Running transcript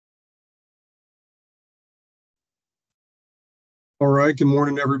All right, good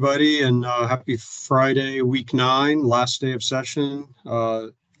morning, everybody, and happy Friday, week 9, last day of session. I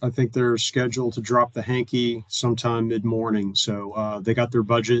think they're scheduled to drop the hanky sometime mid-morning. So they got their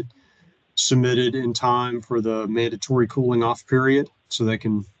budget submitted in time for the mandatory cooling off period, so they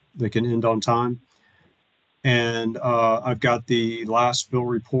can end on time. And I've got the last bill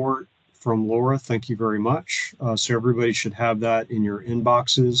report from Laura. Thank you very much. So everybody should have that in your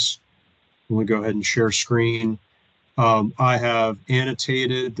inboxes. I'm going to go ahead and share screen. I have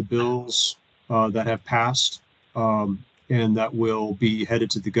annotated the bills that have passed and that will be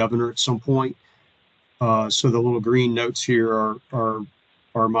headed to the governor at some point. So the little green notes here are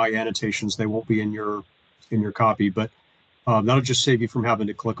my annotations. They won't be in your copy, but that'll just save you from having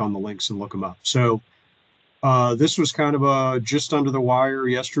to click on the links and look them up. So this was kind of just under the wire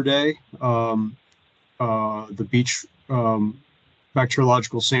yesterday. The beach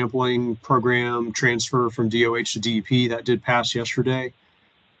bacteriological sampling program transfer from DOH to DEP that did pass yesterday.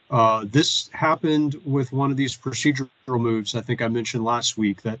 This happened with one of these procedural moves. I think I mentioned last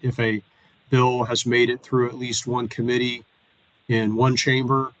week that if a bill has made it through at least one committee in one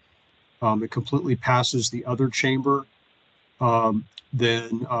chamber, it completely passes the other chamber, then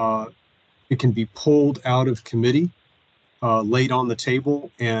it can be pulled out of committee, laid on the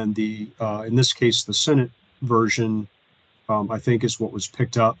table, and in this case, the Senate version I think is what was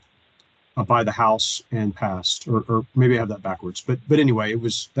picked up by the House and passed, or maybe I have that backwards. But anyway, it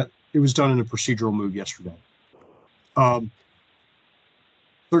was done in a procedural move yesterday.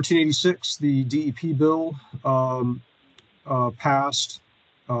 1386, the DEP bill passed.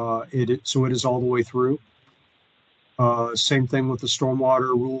 So it is all the way through. Same thing with the stormwater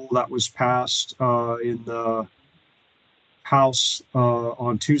rule that was passed in the House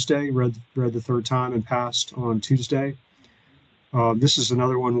on Tuesday. Read the third time and passed on Tuesday. This is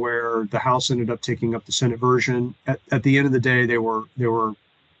another one where the House ended up taking up the Senate version. At the end of the day, they were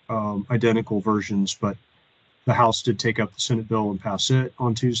identical versions, but the House did take up the Senate bill and pass it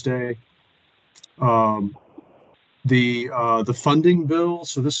on Tuesday. The funding bill.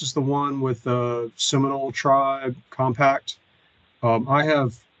 So this is the one with the Seminole Tribe Compact. I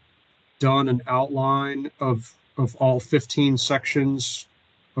have done an outline of all 15 sections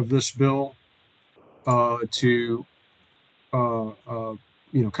of this bill to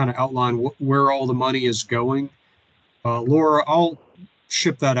kind of outline where all the money is going. Laura, I'll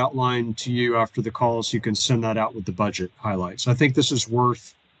ship that outline to you after the call so you can send that out with the budget highlights. I think this is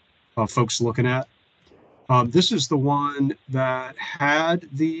worth folks looking at. This is the one that had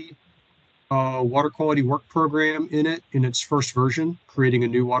the water quality work program in it in its first version, creating a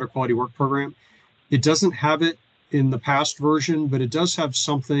new water quality work program. It doesn't have it in the past version, but it does have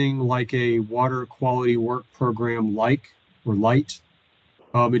something like a water quality work program light.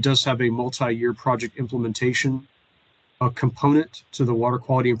 It does have a multi-year project implementation component to the water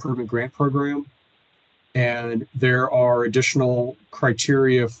quality improvement grant program. And there are additional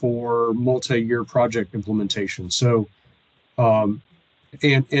criteria for multi-year project implementation. So, and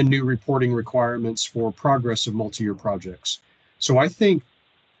new reporting requirements for progress of multi-year projects. So I think,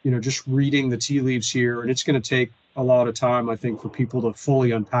 just reading the tea leaves here, and it's going to take a lot of time, I think, for people to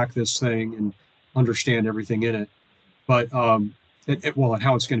fully unpack this thing and understand everything in it. But and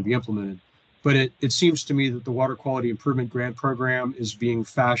how it's going to be implemented. But it seems to me that the water quality improvement grant program is being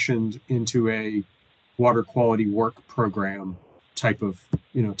fashioned into a water quality work program type of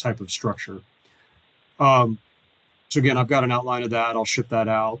structure. So again, I've got an outline of that. I'll ship that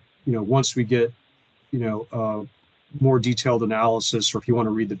out. Once we get more detailed analysis, or if you want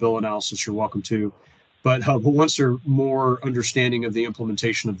to read the bill analysis, you're welcome to. But once there's more understanding of the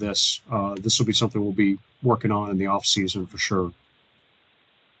implementation of this, this will be something we'll be working on in the off season for sure.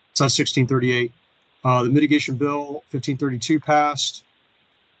 So that's 1638. The mitigation bill, 1532 passed.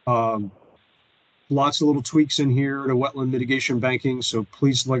 Lots of little tweaks in here to wetland mitigation banking. So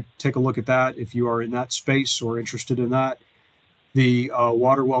please take a look at that if you are in that space or interested in that. The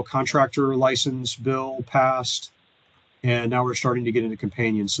water well contractor license bill passed. And now we're starting to get into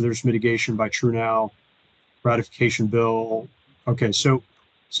companions. So there's mitigation by True Now, ratification bill. Okay, so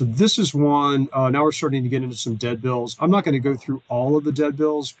this is one. Now we're starting to get into some dead bills. I'm not going to go through all of the dead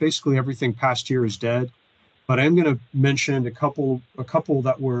bills. Basically, everything passed here is dead. But I am going to mention a couple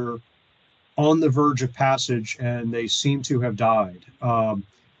that were on the verge of passage, and they seem to have died.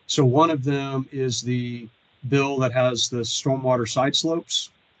 So one of them is the bill that has the stormwater side slopes,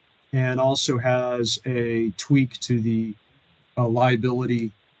 and also has a tweak to the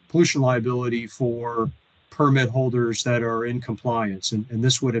pollution liability for permit holders that are in compliance. And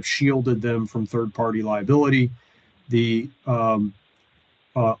this would have shielded them from third-party liability.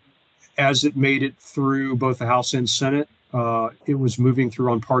 As it made it through both the House and Senate, it was moving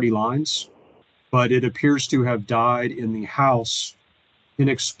through on party lines, but it appears to have died in the House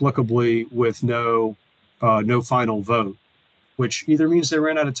inexplicably with no final vote, which either means they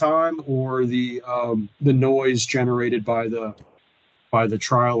ran out of time or the noise generated by the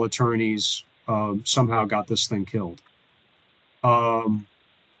trial attorneys somehow got this thing killed.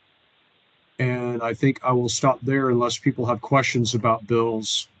 And I think I will stop there unless people have questions about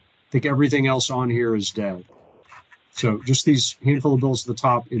bills. I think everything else on here is dead. So just these handful of bills at the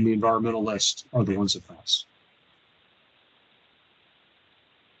top in the environmental list are the ones that pass.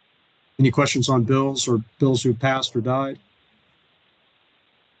 Any questions on bills or bills who passed or died?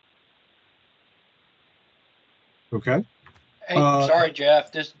 Okay. Hey, sorry,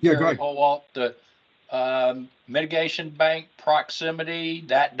 Jeff. This is Yeah, Jerry Howalt. The mitigation bank proximity,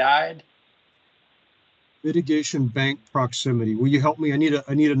 that died. Mitigation bank proximity. Will you help me? I need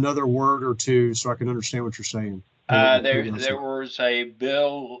another word or two so I can understand what you're saying. There was a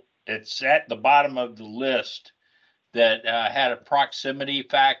bill. It's at the bottom of the list that had a proximity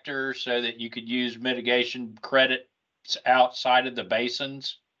factor so that you could use mitigation credits outside of the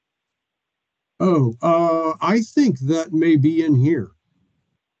basins. Oh, I think that may be in here.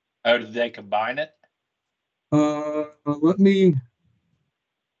 Oh, did they combine it? Let me.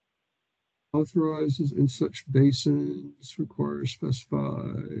 Authorizes in such basins requires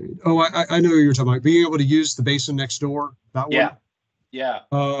specified. Oh, I know what you're talking about. Being able to use the basin next door. That one. Yeah.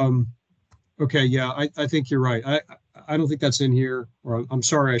 Okay. Yeah. I think you're right. I don't think that's in here. Or I'm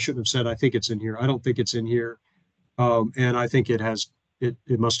sorry. I shouldn't have said. I think it's in here. I don't think it's in here. And I think it has. It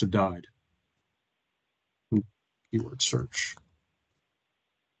must have died. Keyword search.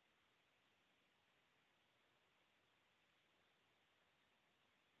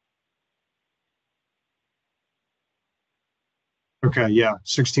 Okay, yeah,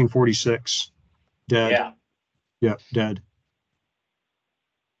 1646, dead. Yeah. Yeah, dead.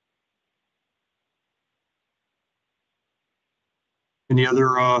 Any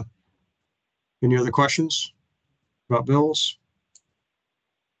other questions about bills?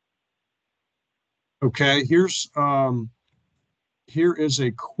 Okay, here is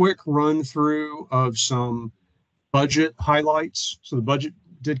a quick run through of some budget highlights. So the budget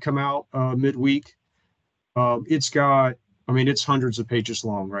did come out midweek. It's hundreds of pages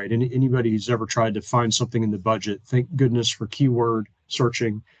long, right? Anybody who's ever tried to find something in the budget, thank goodness for keyword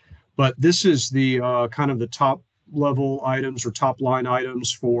searching. But this is the kind of the top level items or top line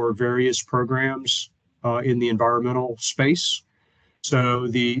items for various programs in the environmental space. So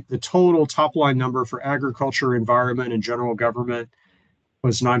the total top line number for agriculture, environment, and general government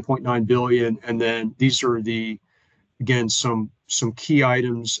was 9.9 billion. And then these are again, some key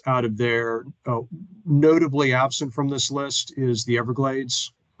items out of there. Notably absent from this list is the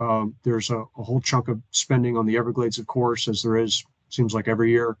Everglades. There's a whole chunk of spending on the Everglades, of course, as there is, seems like every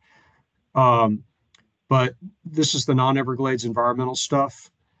year. But this is the non-Everglades environmental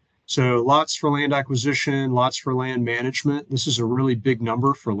stuff. So lots for land acquisition, lots for land management. This is a really big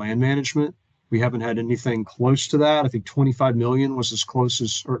number for land management. We haven't had anything close to that. I think 25 million was as close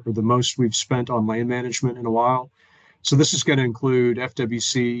as or the most we've spent on land management in a while. So this is going to include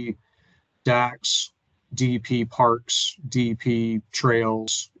FWC, DAX, DEP parks, DEP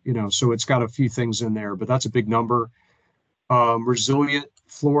trails, so it's got a few things in there, but that's a big number. Resilient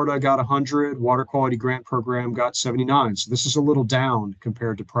Florida got 100, water quality grant program got 79. So this is a little down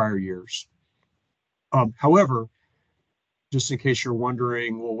compared to prior years. However, just in case you're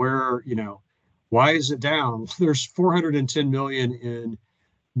wondering, well, why is it down? There's 410 million in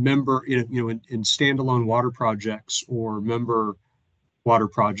in standalone water projects or member water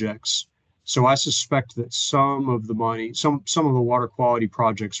projects. So I suspect that some of the money, some of the water quality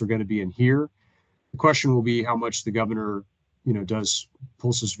projects are going to be in here. The question will be how much the governor,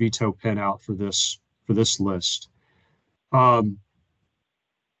 pulls his veto pen out for this list.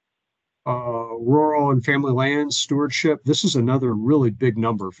 Rural and family land stewardship. This is another really big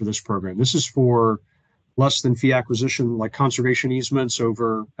number for this program. This is for less than fee acquisition, like conservation easements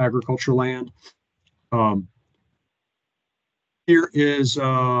over agriculture land. Here is,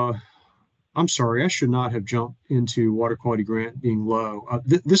 I'm sorry, I should not have jumped into water quality grant being low.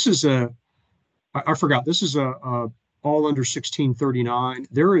 This is I forgot, this is all under 1639.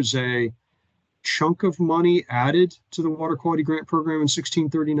 There is a chunk of money added to the water quality grant program in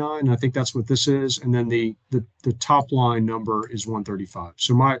 1639. And I think that's what this is. And then the top line number is 135.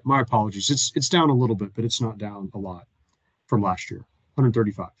 So my apologies. It's down a little bit, but it's not down a lot from last year.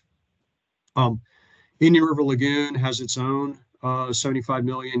 135. Indian River Lagoon has its own 75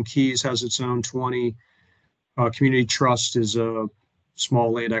 million. Keys has its own 20. Community Trust is a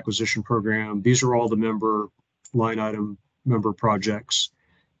small land acquisition program. These are all the member line item member projects,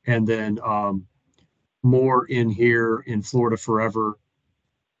 and then more in here in Florida Forever,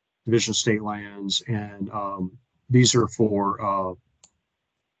 Division of State Lands, and these are for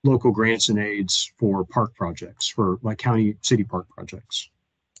local grants and aids for park projects, for like county city park projects.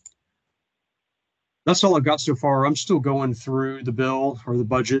 That's all I've got so far. I'm still going through the bill, or the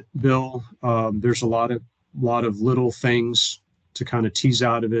budget bill. There's a lot of little things to kind of tease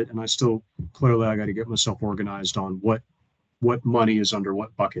out of it, and I got to get myself organized on what money is under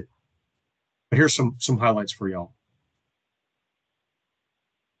what bucket. But here's some highlights for y'all.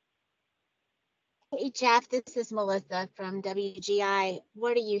 Hey Jeff, this is Melissa from WGI.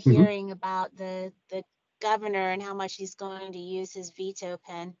 What are you hearing about the governor and how much he's going to use his veto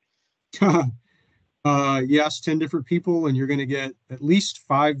pen? Yes, 10 different people, and you're going to get at least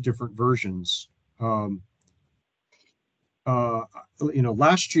 5 different versions.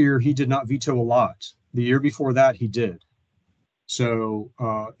 Last year he did not veto a lot. The year before that he did. So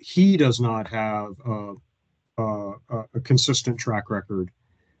he does not have a consistent track record.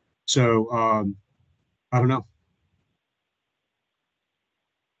 So I don't know.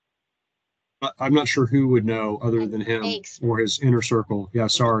 I'm not sure who would know other than him. Thanks. Or his inner circle. Yeah,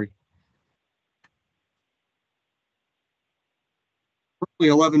 sorry. Roughly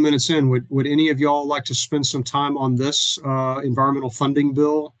 11 minutes in, would any of y'all like to spend some time on this environmental funding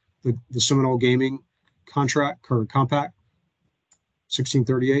bill, the Seminole Gaming contract or compact,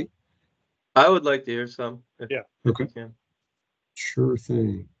 1638? I would like to hear some. Yeah. Okay. Sure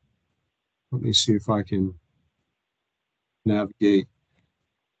thing. Let me see if I can navigate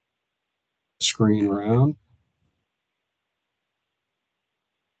the screen around.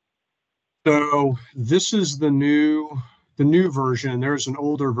 So this is the new version. There's an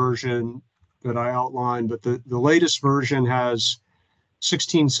older version that I outlined, but the latest version has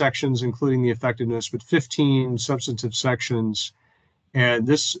 16 sections, including the effectiveness, but 15 substantive sections. And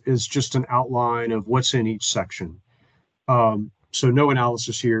this is just an outline of what's in each section. So no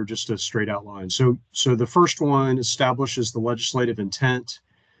analysis here, just a straight outline. So the first one establishes the legislative intent.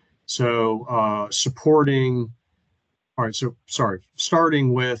 So starting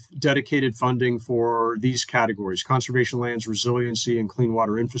with dedicated funding for these categories: conservation lands, resiliency, and clean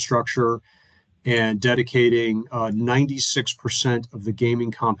water infrastructure, and dedicating 96% of the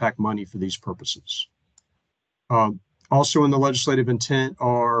gaming compact money for these purposes. Also in the legislative intent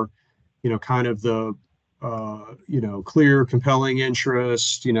are, kind of the clear, compelling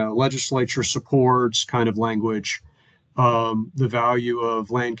interest, legislature supports kind of language, the value of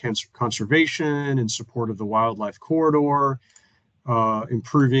land conservation in support of the wildlife corridor,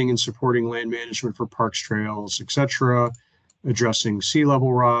 improving and supporting land management for parks, trails, etc., addressing sea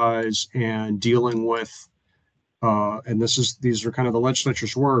level rise, and dealing with, and these are kind of the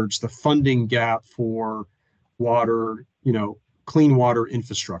legislature's words, the funding gap for water, clean water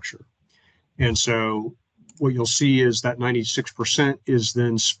infrastructure. And so what you'll see is that 96% is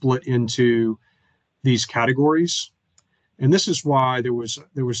then split into these categories. And this is why there was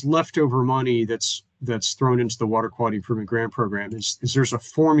leftover money that's thrown into the Water Quality Improvement Grant Program. Is there's a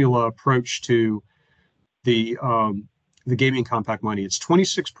formula approach to the gaming compact money. It's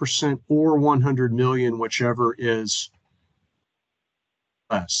 26% or 100 million, whichever is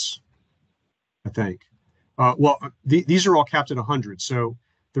less, I think. These are all capped at 100. So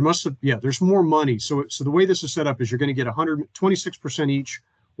there must have, there's more money. So the way this is set up is you're going to get 26% each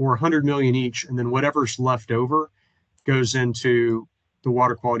or 100 million each, and then whatever's left over goes into the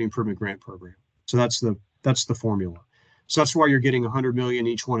Water Quality Improvement Grant Program. So that's the formula. So that's why you're getting 100 million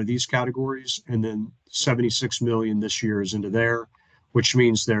each one of these categories, and then 76 million this year is into there, which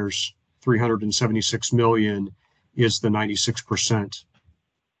means there's 376 million is the 96%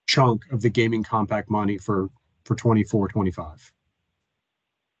 chunk of the gaming compact money for 24-25.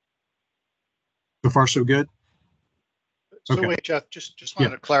 So far, so good? So Okay. wait, Jeff, just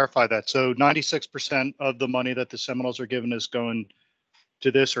wanted to clarify that. So 96% of the money that the Seminoles are given is going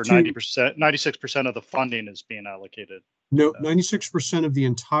to this, or 96% of the funding is being allocated? No, 96% of the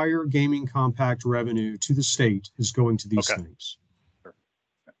entire gaming compact revenue to the state is going to these things. Sure.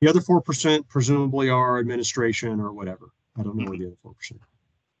 The other 4% presumably are administration or whatever. I don't know where the other 4%.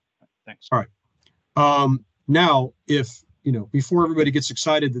 Thanks. All right. Now, if before everybody gets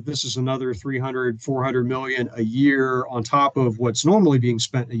excited that this is another 300-400 million a year on top of what's normally being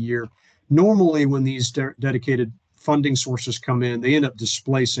spent a year, normally when these dedicated funding sources come in, they end up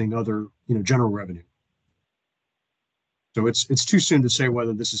displacing other general revenue. So it's too soon to say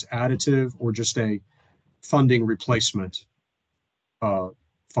whether this is additive or just a funding replacement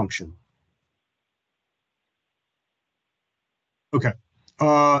function. Okay.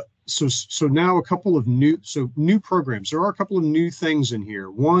 so now a couple of new programs. There are a couple of new things in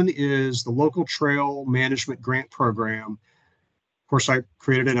here. One is the Local Trail Management Grant Program. Of course, I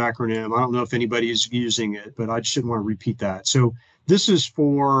created an acronym. I don't know if anybody is using it, but I just didn't want to repeat that. So this is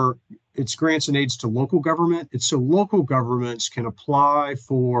it's grants and aids to local government. It's so local governments can apply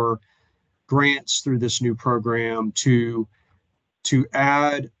for grants through this new program to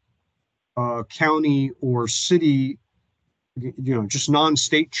add county or city, just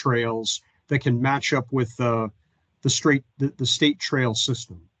non-state trails that can match up with the state trail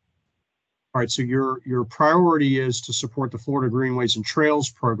system. All right, so your priority is to support the Florida Greenways and Trails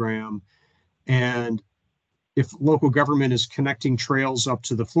program, and if local government is connecting trails up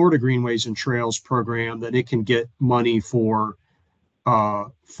to the Florida Greenways and Trails program, then it can get money for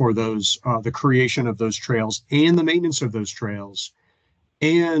those the creation of those trails and the maintenance of those trails.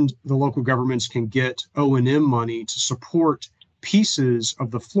 And the local governments can get O&M money to support pieces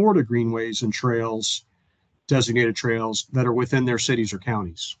of the Florida Greenways and Trails, designated trails that are within their cities or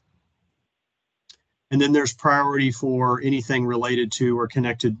counties. And then there's priority for anything related to or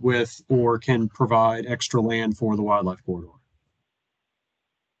connected with or can provide extra land for the wildlife corridor.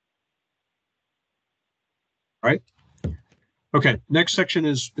 All right. Okay, next section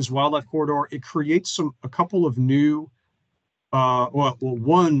is wildlife corridor. It creates a couple of new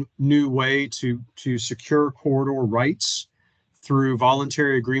one new way to secure corridor rights through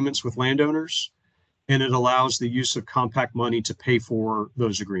voluntary agreements with landowners, and it allows the use of compact money to pay for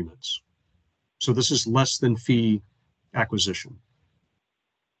those agreements. So this is less than fee acquisition.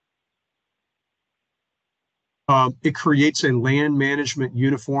 It creates a land management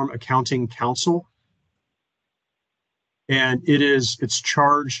uniform accounting council. And it's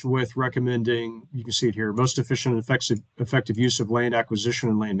charged with recommending, you can see it here, most efficient and effective use of land acquisition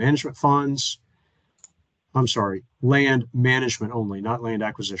and land management funds. I'm sorry, land management only, not land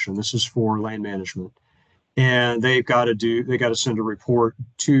acquisition. This is for land management. And they got to send a report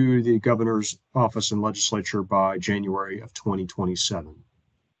to the governor's office and legislature by January of 2027.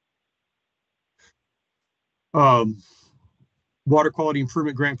 Water quality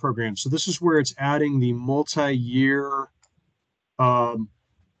improvement grant program. So this is where it's adding the multi-year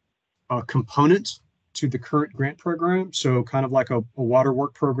component to the current grant program. So kind of like a water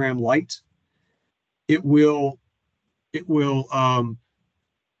work program light. It will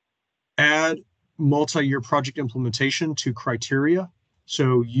add multi-year project implementation to criteria.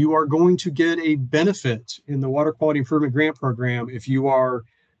 So you are going to get a benefit in the water quality improvement grant program if you are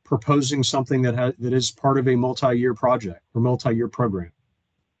proposing something that is part of a multi-year project or multi-year program.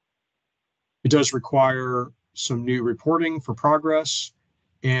 It does require some new reporting for progress.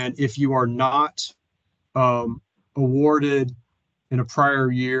 And if you are not awarded in a prior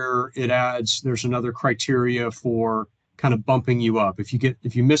year, there's another criteria for kind of bumping you up. If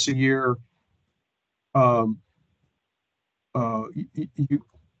you miss a year, you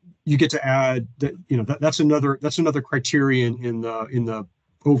get to add that, that's another criterion in the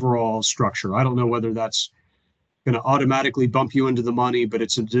overall structure. I don't know whether that's going to automatically bump you into the money, but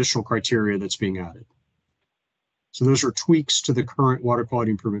it's additional criteria that's being added. So those are tweaks to the current water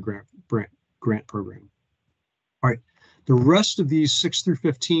quality improvement grant program. All right, the rest of these 6 through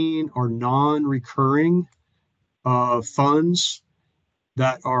 15 are non-recurring funds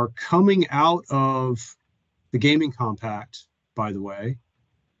that are coming out of the gaming compact, by the way.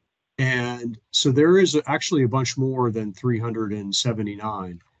 And so there is actually a bunch more than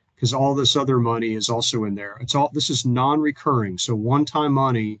 379 because all this other money is also in there. This is non-recurring. So one-time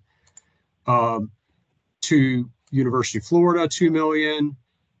money to University of Florida, $2 million.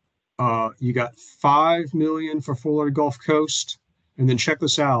 You got $5 million for Florida Gulf Coast. And then check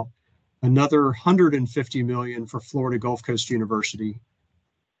this out, another $150 million for Florida Gulf Coast University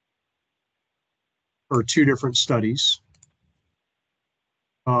for 2 different studies.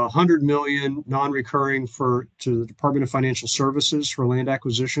 $100 million non-recurring to the Department of Financial Services for land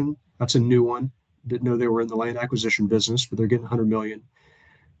acquisition. That's a new one. Didn't know they were in the land acquisition business, but they're getting $100 million.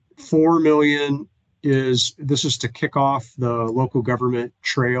 $4 million is to kick off the local government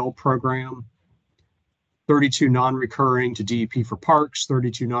trail program. 32 non-recurring to DEP for parks,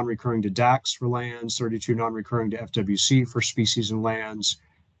 32 non-recurring to DAX for lands, 32 non-recurring to FWC for species and lands,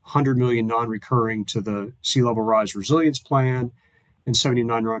 100 million non-recurring to the sea level rise resilience plan, and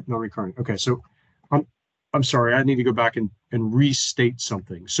 79 non-recurring. Okay, so I'm sorry, I need to go back and restate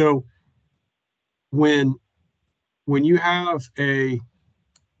something. So when you have a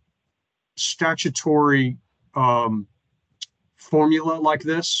statutory formula like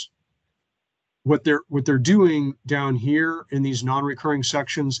this, what they're doing down here in these non-recurring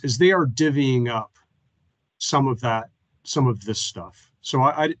sections is they are divvying up some of this stuff. So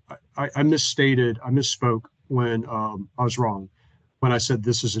I misstated, I misspoke when I was wrong when I said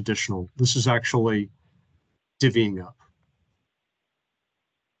this is additional. This is actually divvying up.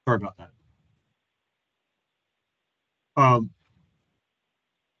 Sorry about that.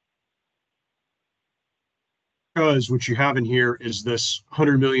 Because what you have in here is this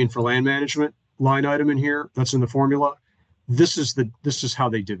 100 million for land management line item in here. That's in the formula. This is how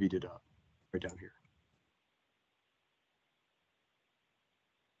they divvied it up right down here.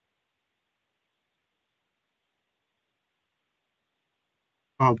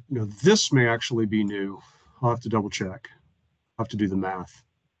 This may actually be new. I'll have to double check. I'll have to do the math.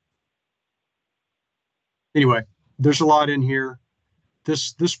 Anyway, there's a lot in here.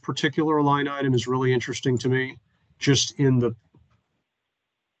 This particular line item is really interesting to me, just in the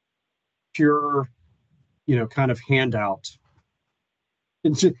pure, kind of handout.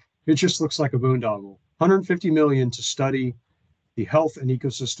 It just looks like a boondoggle. 150 million to study the health and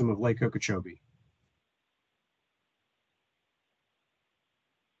ecosystem of Lake Okeechobee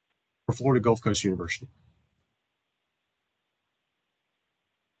for Florida Gulf Coast University.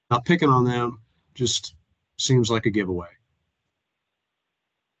 Not picking on them, just seems like a giveaway.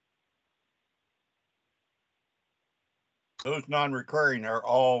 Those non-recurring are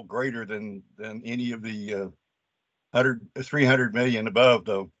all greater than any of the 300 million above,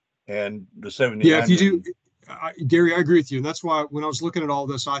 though, and the 79. Yeah, if you do, Gary, I agree with you. And that's why when I was looking at all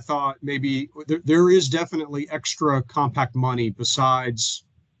this, I thought maybe there is definitely extra compact money besides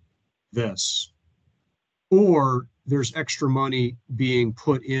this. Or there's extra money being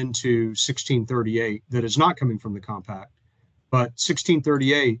put into 1638 that is not coming from the compact. But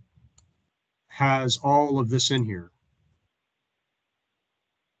 1638 has all of this in here.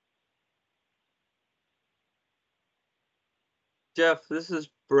 Jeff, this is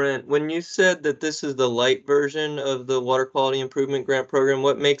Brent. When you said that this is the light version of the water quality improvement grant program,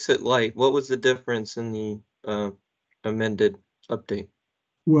 what makes it light? What was the difference in the amended update?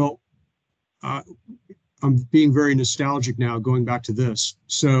 Well, I'm being very nostalgic now, going back to this.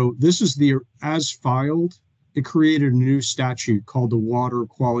 So this is the, as filed, it created a new statute called the Water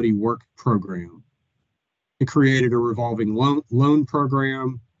Quality Work Program. It created a revolving loan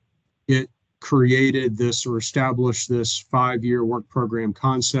program. It created this or established this 5-year work program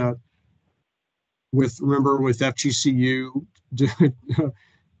concept with FGCU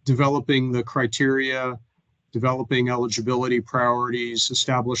developing the criteria, developing eligibility priorities,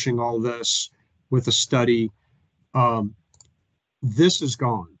 establishing all this with a study. This is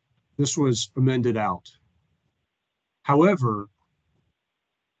gone. This was amended out. However,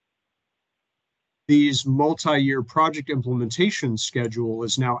 these multi-year project implementation schedule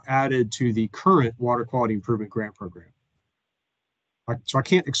is now added to the current water quality improvement grant program. So I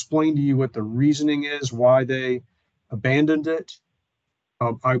can't explain to you what the reasoning is, why they abandoned it.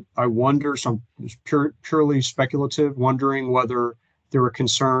 I wonder, some purely speculative, wondering whether there were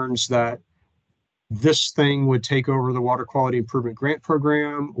concerns that this thing would take over the water quality improvement grant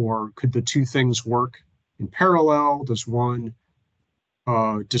program, or could the two things work in parallel? Does one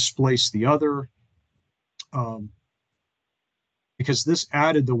displace the other? Because this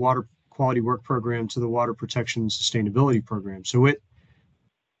added the water quality work program to the water protection and sustainability program. So it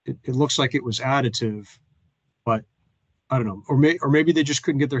looks like it was additive, but I don't know, or maybe they just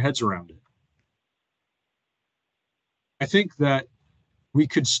couldn't get their heads around it. I think that we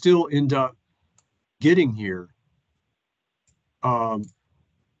could still end up getting here.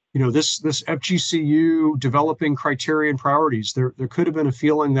 This FGCU developing criteria and priorities, there could have been a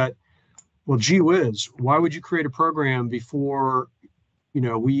feeling that, well, gee whiz, why would you create a program before,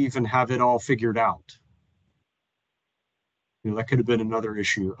 we even have it all figured out? That could have been another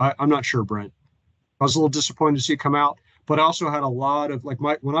issue. I'm not sure, Brent. I was a little disappointed to see it come out, but I also had a lot of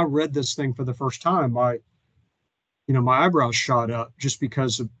when I read this thing for the first time, my eyebrows shot up just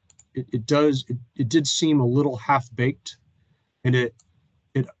because of it did seem a little half-baked, and it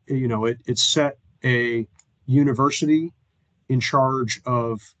set a university in charge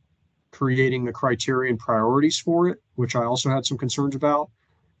of creating the criteria and priorities for it, which I also had some concerns about.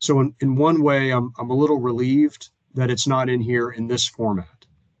 So in one way, I'm a little relieved that it's not in here in this format.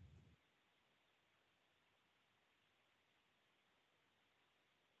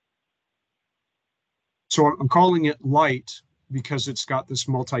 So I'm calling it light because it's got this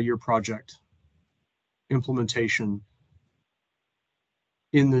multi-year project implementation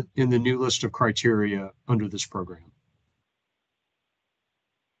in the new list of criteria under this program.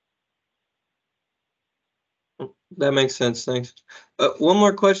 That makes sense. Thanks. One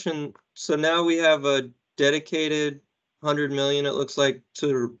more question. So now we have a dedicated 100 million, it looks like,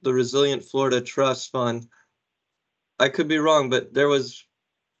 to the Resilient Florida Trust Fund. I could be wrong, but there was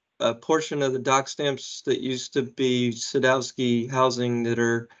a portion of the dock stamps that used to be Sadowski housing that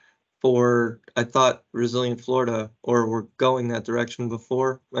are for, I thought, Resilient Florida, or were going that direction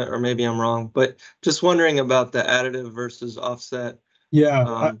before, or maybe I'm wrong, but just wondering about the additive versus offset.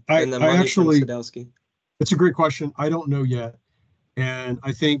 Yeah, And the I money from actually, Sadowski. it's a great question. I don't know yet. And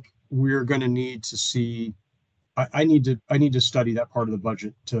I think we're going to need to see, I need to study that part of the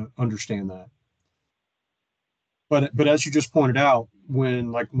budget to understand that. But as you just pointed out,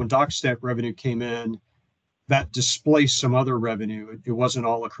 when dock stamp revenue came in, that displaced some other revenue. It wasn't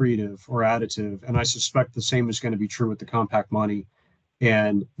all accretive or additive. And I suspect the same is going to be true with the compact money.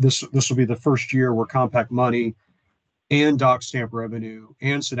 And this will be the first year where compact money and dock stamp revenue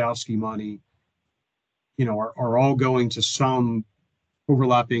and Sadowski money, are all going to some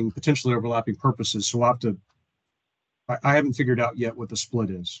potentially overlapping purposes. So I haven't figured out yet what the split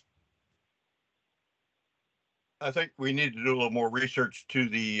is. I think we need to do a little more research to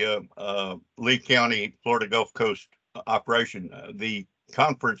the Lee County, Florida Gulf Coast operation. The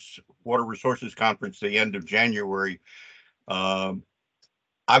conference, Water Resources Conference, the end of January.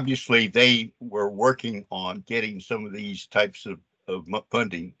 Obviously, they were working on getting some of these types of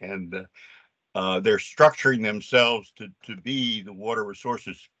funding, and they're structuring themselves to be the water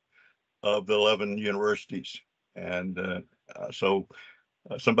resources of the 11 universities. And so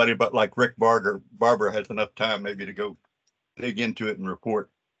somebody but like Rick Barber has enough time maybe to go dig into it and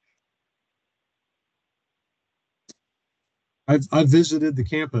report. I've visited the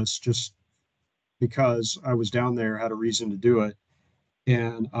campus just because I was down there, had a reason to do it.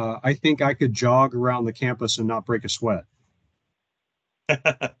 And I think I could jog around the campus and not break a sweat.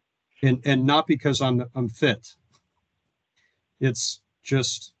 and not because I'm fit. It's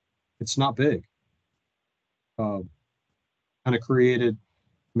not big. Kind of created.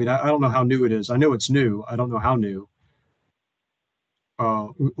 I mean, I don't know how new it is. I know it's new. I don't know how new. A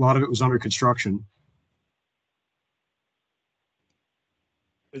lot of it was under construction.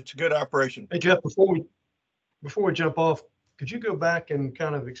 It's a good operation. Hey, Jeff, before we jump off, could you go back and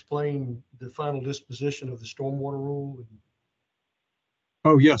kind of explain the final disposition of the stormwater rule?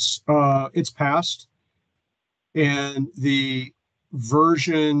 Oh, yes. It's passed. And the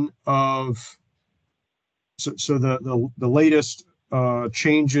version of so the latest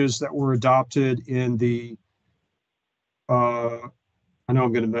changes that were adopted in the I know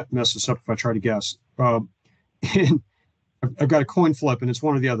I'm going to mess this up if I try to guess. And I've got a coin flip, and it's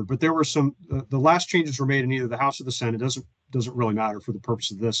one or the other. But there were some. The last changes were made in either the House or the Senate. Doesn't really matter for the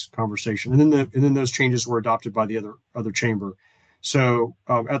purpose of this conversation. And then those changes were adopted by the other chamber. So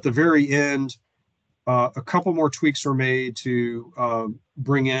at the very end, a couple more tweaks were made to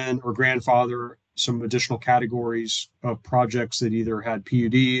bring in or grandfather some additional categories of projects that either had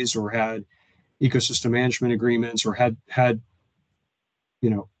PUDs or had ecosystem management agreements or had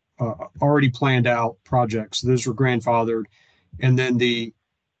already planned out projects. Those were grandfathered. And then the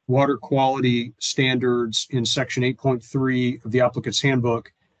water quality standards in section 8.3 of the applicant's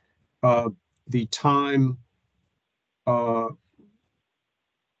handbook, the time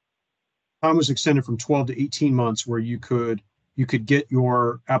was extended from 12 to 18 months where you could get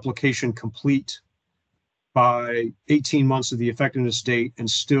your application complete by 18 months of the effectiveness date and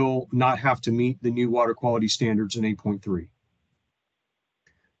still not have to meet the new water quality standards in 8.3.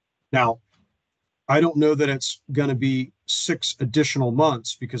 Now, I don't know that it's going to be 6 additional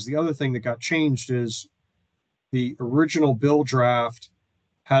months, because the other thing that got changed is the original bill draft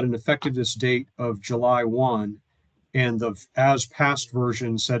had an effectiveness date of July 1, and the as passed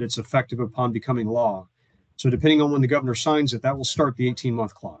version said it's effective upon becoming law. So depending on when the governor signs it, that will start the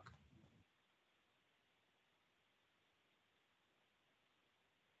 18-month clock.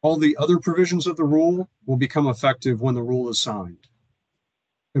 All the other provisions of the rule will become effective when the rule is signed.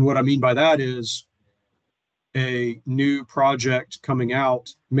 And what I mean by that is a new project coming out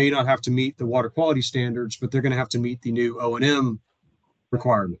may not have to meet the water quality standards, but they're going to have to meet the new O&M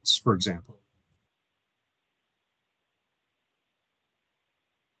requirements, for example.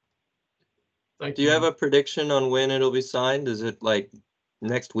 Do you have a prediction on when it'll be signed? Is it like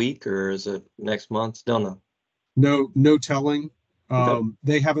next week or is it next month? Don't know. No telling.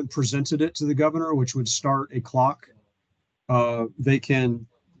 They haven't presented it to the governor, which would start a clock. They can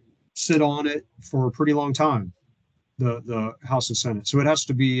sit on it for a pretty long time, the House and Senate. So it has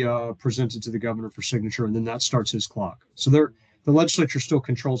to be presented to the governor for signature, and then that starts his clock. So the legislature still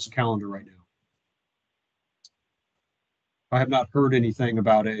controls the calendar right now. I have not heard anything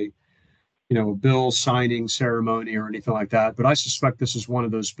about a bill signing ceremony or anything like that, but I suspect this is one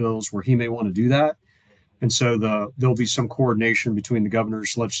of those bills where he may want to do that. And so there'll be some coordination between the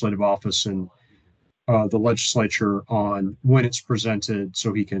governor's legislative office and the legislature on when it's presented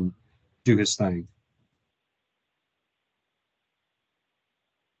so he can do his thing.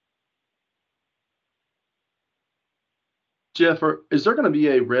 Jeff, is there going to be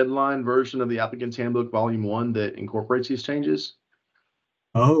a red line version of the applicant's handbook volume 1 that incorporates these changes?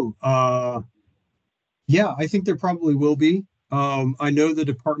 Oh, yeah, I think there probably will be. I know the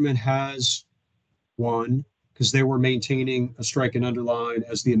department has one because they were maintaining a strike and underline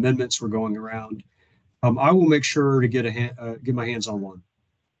as the amendments were going around. I will make sure to get get my hands on one.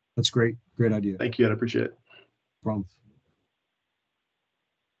 That's great. Great idea. Thank you. I appreciate it. No problem.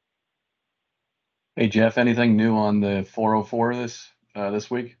 Hey, Jeff, anything new on the 404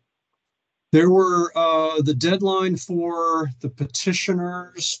 this week? There were the deadline for the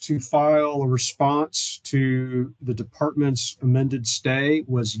petitioners to file a response to the department's amended stay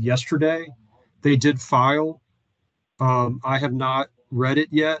was yesterday. They did file. I have not read it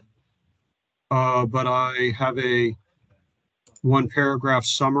yet, but I have a 1-paragraph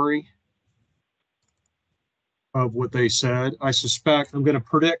summary of what they said. I suspect, I'm going to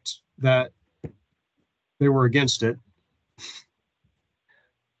predict that they were against it.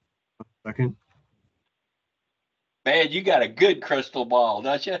 Second. Man, you got a good crystal ball,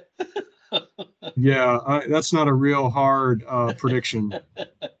 don't you? Yeah, that's not a real hard prediction.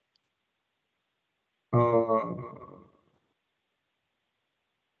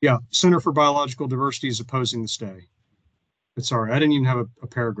 Yeah, Center for Biological Diversity is opposing the stay. Sorry, I didn't even have a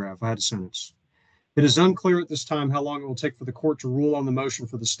paragraph. I had a sentence. It is unclear at this time how long it will take for the court to rule on the motion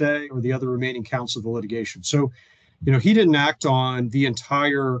for the stay or the other remaining counts of the litigation. So, he didn't act on the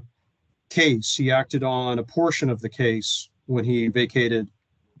entire case. He acted on a portion of the case when he vacated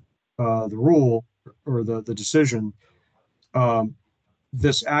the rule or the decision.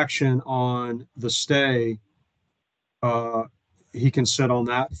 This action on the stay, he can sit on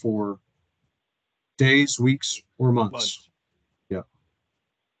that for days, weeks, or months. Yeah.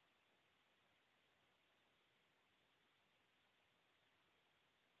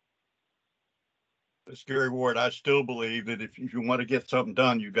 Gary Ward, I still believe that if you want to get something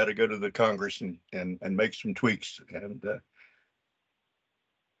done, you've got to go to the Congress and make some tweaks, and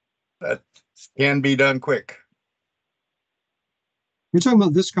that can be done quick. You're talking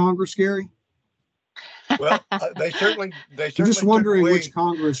about this Congress, Gary? Well, they certainly. I'm just wondering which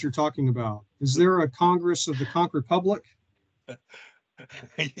Congress you're talking about. Is there a Congress of the Conch Republic?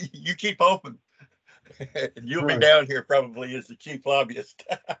 You keep open. You'll be down here probably as the chief lobbyist.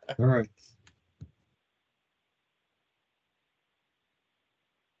 All right.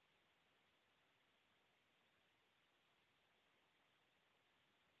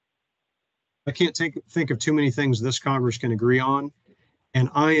 I can't think of too many things this Congress can agree on, and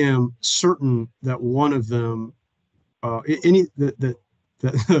I am certain that one of them, the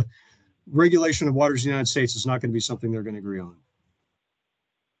regulation of waters in the United States is not going to be something they're going to agree on.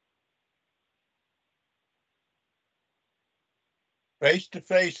 Face to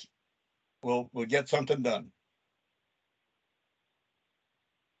face, we'll get something done.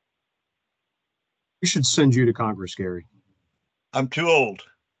 We should send you to Congress, Gary. I'm too old.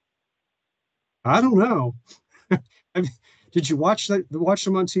 I don't know. Did you watch them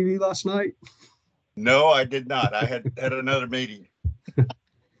on TV last night? No, I did not. I had another meeting. I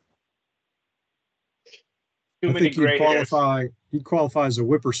think you'd qualify as a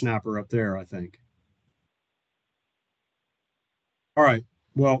whippersnapper up there, I think. All right.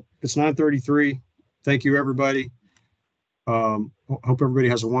 Well, it's 9:33. Thank you, everybody. Hope everybody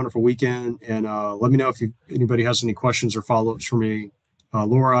has a wonderful weekend. And let me know if anybody has any questions or follow-ups for me.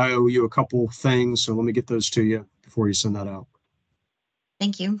 Laura, I owe you a couple things, so let me get those to you before you send that out.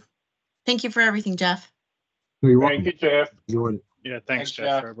 Thank you. Thank you for everything, Jeff. No, you're welcome. Thank you, Jeff. Enjoyed it. Yeah, thanks,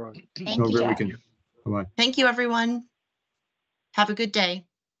 Jeff. For everyone. Thank Have a you, great Jeff. weekend. Bye-bye. Thank you, everyone. Have a good day.